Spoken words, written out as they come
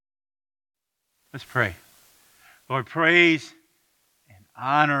Let's pray. Lord, praise and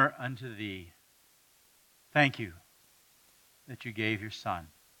honor unto thee. Thank you that you gave your Son.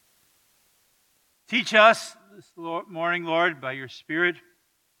 Teach us this morning, Lord, by your Spirit.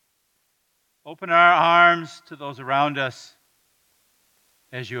 Open our arms to those around us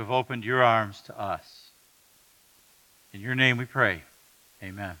as you have opened your arms to us. In your name we pray.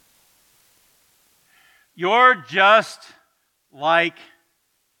 Amen. You're just like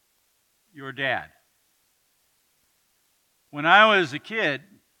your dad. When I was a kid,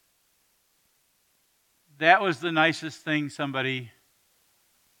 that was the nicest thing somebody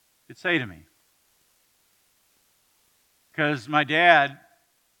could say to me. Because my dad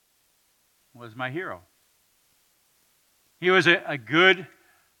was my hero. He was a good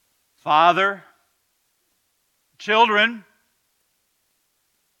father. Children,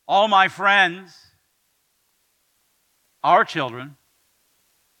 all my friends, our children,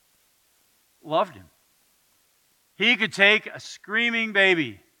 loved him. He could take a screaming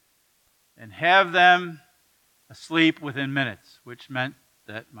baby and have them asleep within minutes, which meant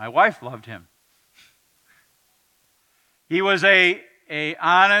that my wife loved him. He was a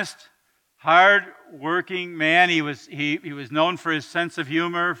honest, hard-working man. He was known for his sense of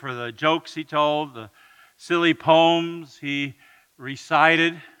humor, for the jokes he told, the silly poems he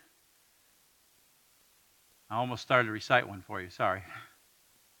recited. I almost started to recite one for you, sorry.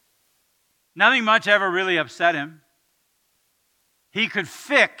 Nothing much ever really upset him. He could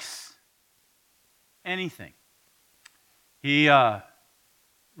fix anything. He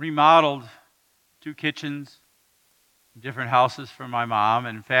remodeled 2 kitchens, different houses for my mom.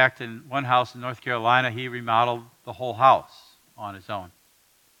 And in fact, in one house in North Carolina, he remodeled the whole house on his own.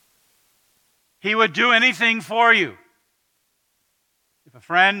 He would do anything for you. If a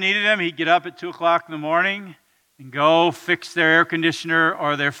friend needed him, he'd get up at 2 o'clock in the morning and go fix their air conditioner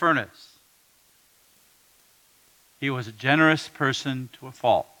or their furnace. He was a generous person to a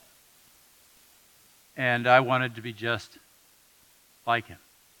fault. And I wanted to be just like him.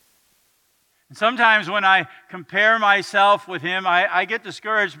 And sometimes when I compare myself with him, I get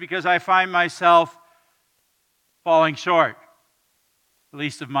discouraged because I find myself falling short, at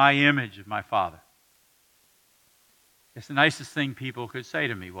least of my image of my father. It's the nicest thing people could say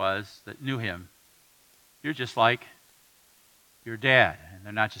to me was, that knew him, you're just like your dad. And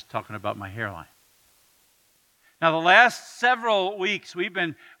they're not just talking about my hairline. Now, the last several weeks, we've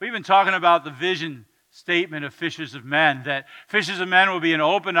been talking about the vision statement of Fishers of Men, that Fishers of Men will be an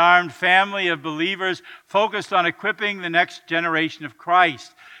open-armed family of believers focused on equipping the next generation of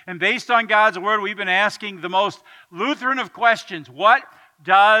Christ. And based on God's Word, we've been asking the most Lutheran of questions. What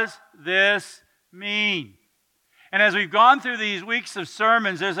does this mean? And as we've gone through these weeks of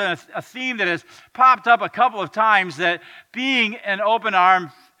sermons, there's a theme that has popped up a couple of times, that being an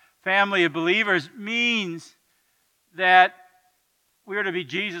open-armed family of believers means that we are to be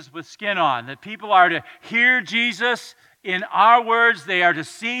Jesus with skin on, that people are to hear Jesus in our words, they are to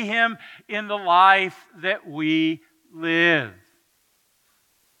see him in the life that we live.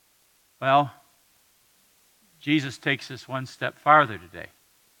 Well, Jesus takes us one step farther today.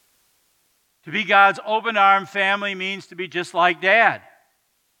 To be God's open-armed family means to be just like Dad,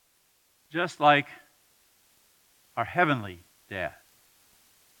 just like our heavenly Dad.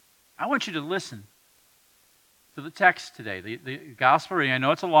 I want you to listen to the text today, the gospel reading. I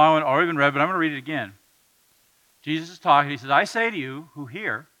know it's a long one, already been read, but I'm going to read it again. Jesus is talking. He says, I say to you who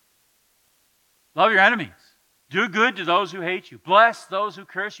hear, love your enemies. Do good to those who hate you. Bless those who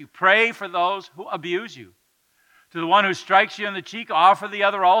curse you. Pray for those who abuse you. To the one who strikes you on the cheek, offer the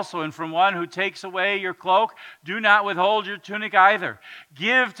other also. And from one who takes away your cloak, do not withhold your tunic either.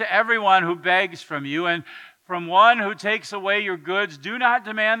 Give to everyone who begs from you. And from one who takes away your goods, do not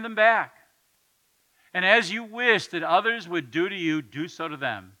demand them back. And as you wish that others would do to you, do so to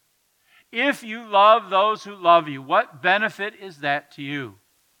them. If you love those who love you, what benefit is that to you?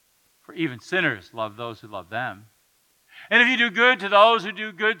 For even sinners love those who love them. And if you do good to those who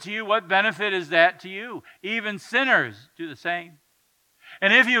do good to you, what benefit is that to you? Even sinners do the same.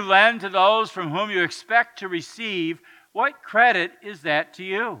 And if you lend to those from whom you expect to receive, what credit is that to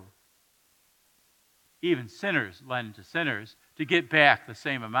you? Even sinners lend to sinners to get back the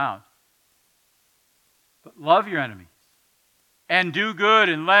same amount. But love your enemies, and do good,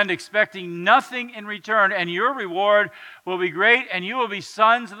 and lend, expecting nothing in return, and your reward will be great, and you will be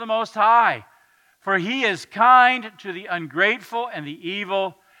sons of the Most High. For he is kind to the ungrateful and the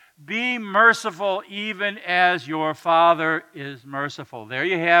evil. Be merciful even as your Father is merciful. There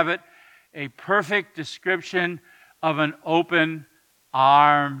you have it, a perfect description of an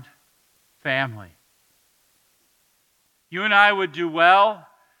open-armed family. You and I would do well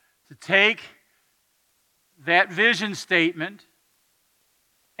to take that vision statement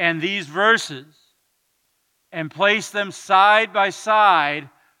and these verses and place them side by side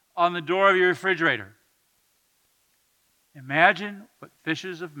on the door of your refrigerator. Imagine what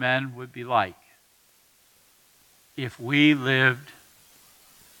fishers of men would be like if we lived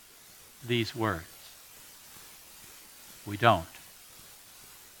these words. We don't.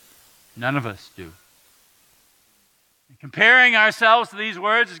 None of us do. And comparing ourselves to these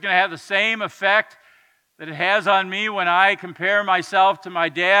words is going to have the same effect that it has on me when I compare myself to my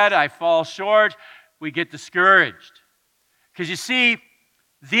dad. I fall short. We get discouraged. Because you see,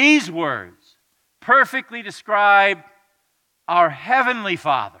 these words perfectly describe our Heavenly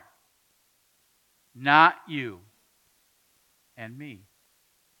Father, not you and me.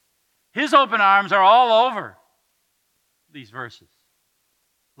 His open arms are all over these verses.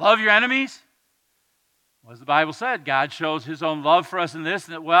 Love your enemies. As the Bible said, God shows His own love for us in this,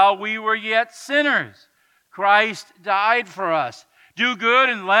 that while we were yet sinners, Christ died for us. Do good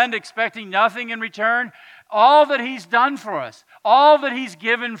and lend, expecting nothing in return. All that He's done for us, all that He's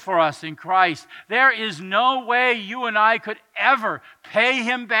given for us in Christ, there is no way you and I could ever pay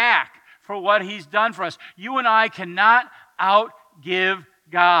Him back for what He's done for us. You and I cannot outgive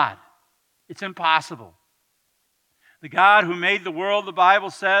God. It's impossible. The God who made the world, the Bible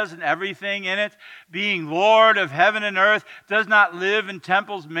says, and everything in it, being Lord of heaven and earth, does not live in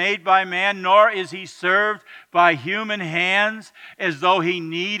temples made by man, nor is He served by human hands as though He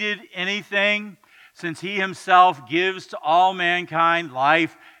needed anything, since He Himself gives to all mankind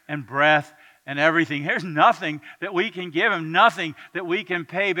life and breath and everything. There's nothing that we can give Him, nothing that we can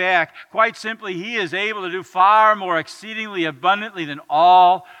pay back. Quite simply, He is able to do far more exceedingly abundantly than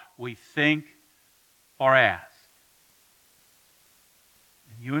all we think or ask.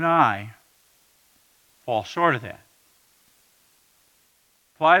 You and I fall short of that.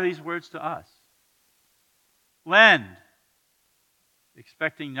 Apply these words to us. Lend,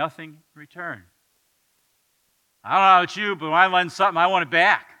 expecting nothing in return. I don't know about you, but when I lend something, I want it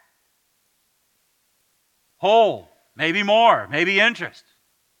back. Whole, maybe more, maybe interest.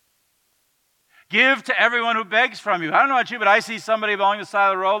 Give to everyone who begs from you. I don't know about you, but I see somebody along the side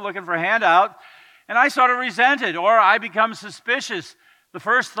of the road looking for a handout, and I sort of resent it, or I become suspicious. The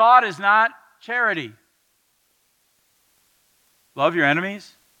first thought is not charity. Love your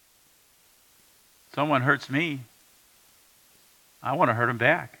enemies. Someone hurts me, I want to hurt him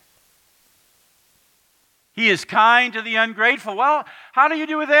back. He is kind to the ungrateful. Well, how do you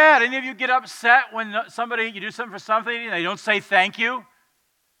do with that? Any of you get upset when you do something for something and they don't say thank you?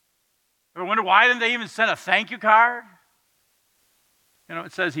 Or wonder why didn't they even send a thank you card? You know,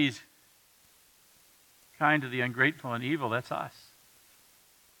 it says He's kind to the ungrateful and evil. That's us.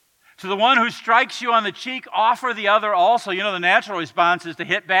 To the one who strikes you on the cheek, offer the other also. You know, the natural response is to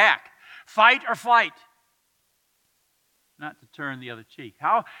hit back. Fight or flight. Not to turn the other cheek.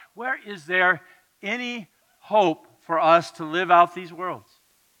 Where is there any hope for us to live out these worlds?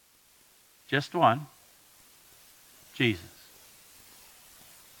 Just one. Jesus.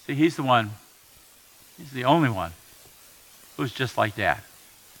 See, He's the one. He's the only one who's just like Dad.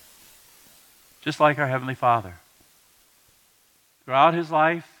 Just like our Heavenly Father. Throughout His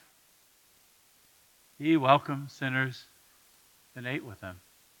life, He welcomed sinners and ate with them.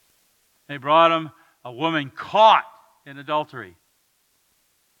 They brought Him a woman caught in adultery,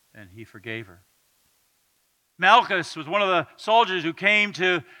 and He forgave her. Malchus was one of the soldiers who came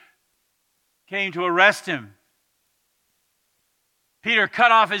to arrest Him. Peter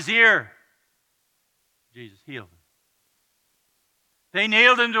cut off his ear. Jesus healed him. They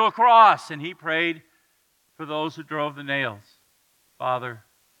nailed Him to a cross, and He prayed for those who drove the nails. Father,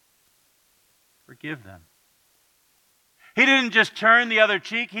 forgive them. He didn't just turn the other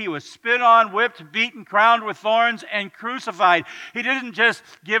cheek. He was spit on, whipped, beaten, crowned with thorns, and crucified. He didn't just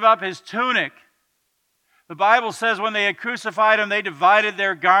give up His tunic. The Bible says when they had crucified Him, they divided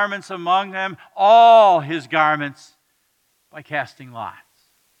their garments among them, all His garments, by casting lots.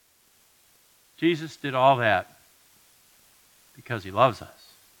 Jesus did all that because He loves us.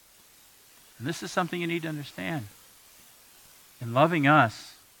 And this is something you need to understand. In loving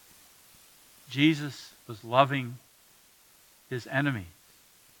us, Jesus was loving His enemies.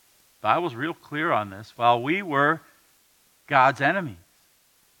 The Bible's real clear on this. While we were God's enemies,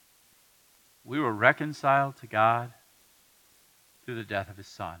 we were reconciled to God through the death of His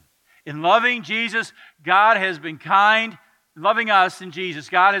Son. In loving Jesus, God has been kind. In loving us in Jesus,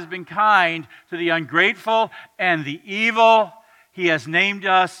 God has been kind to the ungrateful and the evil. He has named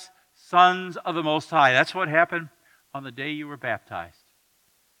us sons of the Most High. That's what happened on the day you were baptized.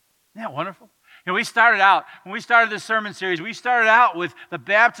 Isn't that wonderful? You know, when we started this sermon series, we started out with the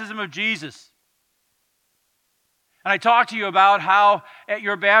baptism of Jesus. And I talked to you about how at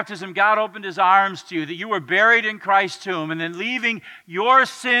your baptism God opened his arms to you, that you were buried in Christ's tomb, and then leaving your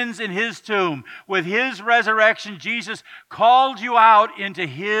sins in his tomb, with his resurrection, Jesus called you out into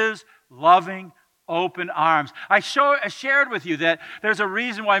his loving, open arms. I shared with you that there's a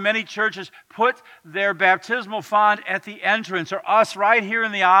reason why many churches put their baptismal font at the entrance, or us right here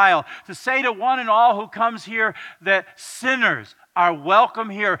in the aisle, to say to one and all who comes here that sinners are welcome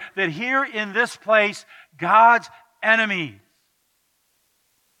here, that here in this place, God's enemies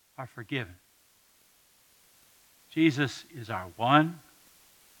are forgiven. Jesus is our one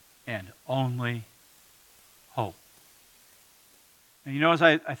and only hope. And you know, as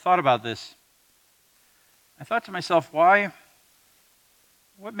I thought about this, I thought to myself, what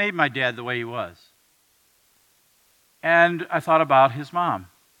made my dad the way he was? And I thought about his mom,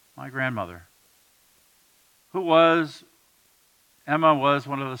 my grandmother, Emma was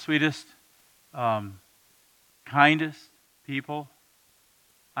one of the sweetest, kindest people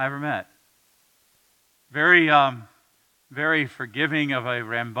I ever met. Very, very forgiving of a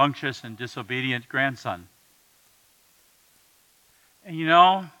rambunctious and disobedient grandson. And you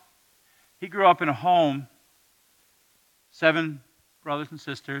know, he grew up in a home, 7 brothers and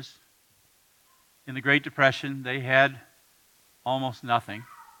sisters. In the Great Depression, they had almost nothing.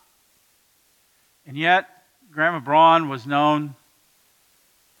 And yet, Grandma Braun was known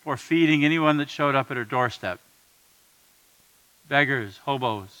for feeding anyone that showed up at her doorstep. Beggars,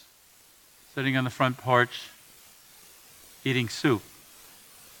 hobos, sitting on the front porch, eating soup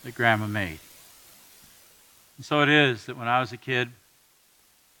that Grandma made. And so it is that when I was a kid,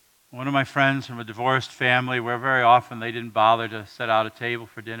 one of my friends from a divorced family, where very often they didn't bother to set out a table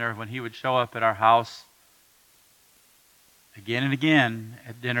for dinner, when he would show up at our house again and again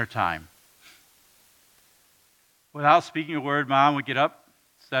at dinner time, without speaking a word, Mom would get up,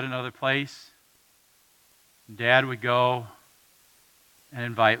 set another place, and Dad would go and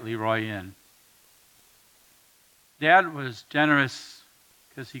invite Leroy in. Dad was generous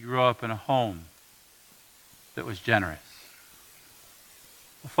because he grew up in a home that was generous.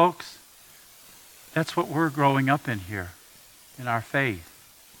 Well, folks, that's what we're growing up in here, in our faith.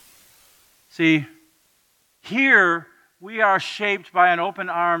 See, here we are shaped by an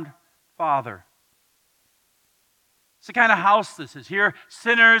open-armed Father. It's the kind of house this is. Here,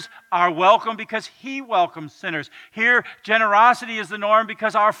 sinners are welcome because he welcomes sinners. Here, generosity is the norm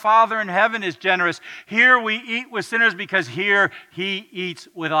because our Father in heaven is generous. Here, we eat with sinners because here he eats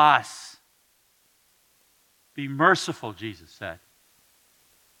with us. Be merciful, Jesus said,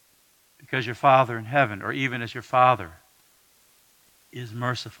 because your Father in heaven, or even as your Father, is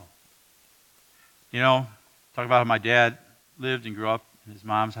merciful. You know, talk about how my dad lived and grew up in his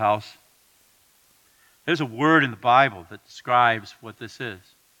mom's house. There's a word in the Bible that describes what this is.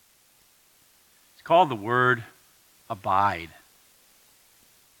 It's called the word abide.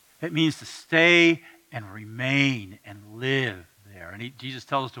 It means to stay and remain and live there. And Jesus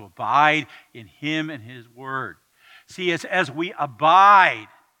tells us to abide in him and his word. See, it's as we abide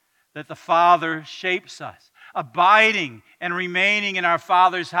that the Father shapes us. Abiding and remaining in our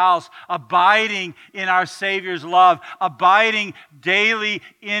Father's house, abiding in our Savior's love, abiding daily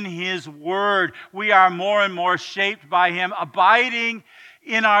in his word. We are more and more shaped by him, abiding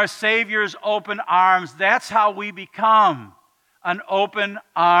in our Savior's open arms. That's how we become an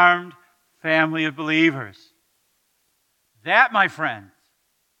open-armed family of believers. That, my friends,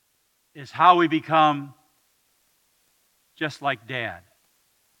 is how we become just like Dad.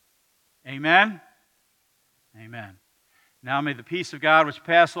 Amen? Amen. Now may the peace of God, which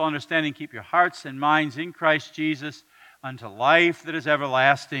passes all understanding, keep your hearts and minds in Christ Jesus unto life that is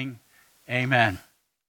everlasting. Amen.